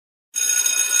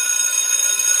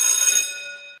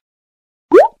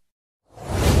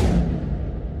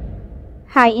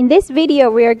Hi, in this video,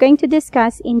 we are going to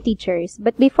discuss integers.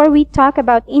 But before we talk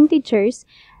about integers,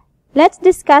 let's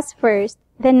discuss first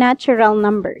the natural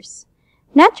numbers.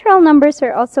 Natural numbers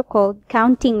are also called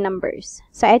counting numbers.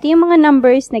 So, ito yung mga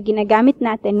numbers na ginagamit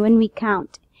natin when we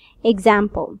count.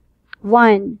 Example,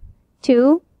 1,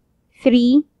 2,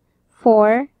 3,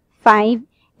 4, 5,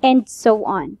 and so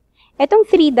on. Itong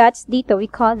 3 dots dito, we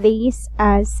call these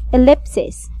as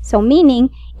ellipses. So,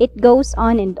 meaning, it goes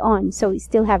on and on. So, we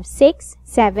still have 6,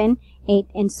 7, 8,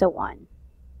 and so on.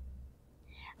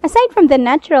 Aside from the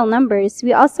natural numbers,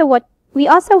 we also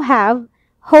have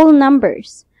whole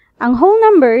numbers. Ang whole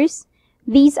numbers,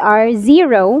 these are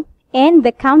 0 and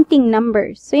the counting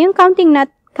numbers. So, yung counting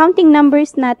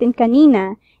numbers natin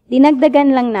kanina,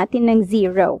 dinagdagan lang natin ng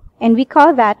 0. And we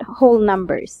call that whole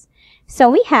numbers.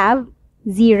 So, we have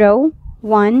 0,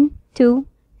 1, 2,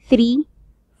 3,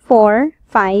 4,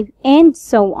 5, and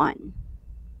so on.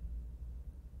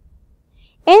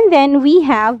 And then we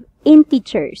have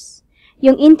integers.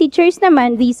 Yung integers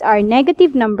naman, these are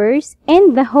negative numbers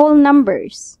and the whole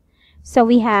numbers. So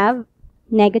we have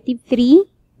negative 3,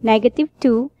 negative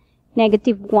 2,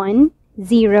 negative 1,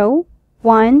 0,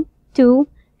 1, 2,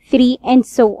 3, and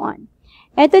so on.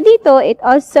 Ito dito, it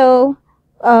also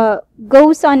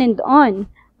goes on and on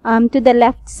to the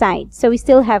left side. So we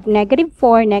still have negative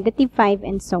 4, negative 5,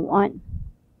 and so on.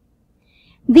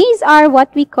 These are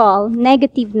what we call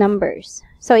negative numbers.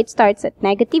 So it starts at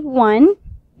negative 1,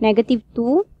 negative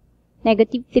 2,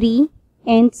 negative 3,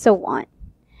 and so on.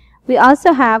 We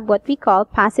also have what we call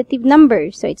positive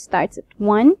numbers. So it starts at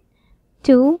 1,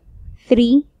 2,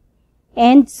 3,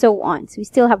 and so on. So we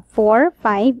still have 4,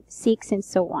 5, 6, and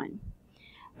so on.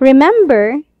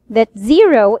 Remember that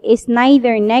 0 is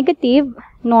neither negative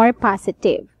nor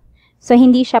positive. So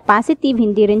hindi siya positive,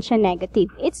 hindi rin siya negative.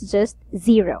 It's just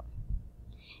 0.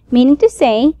 Meaning to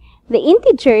say, the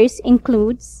integers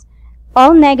includes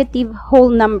all negative whole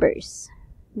numbers,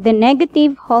 the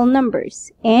negative whole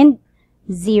numbers, and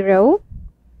 0.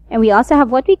 And we also have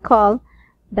what we call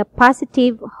the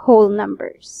positive whole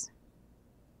numbers.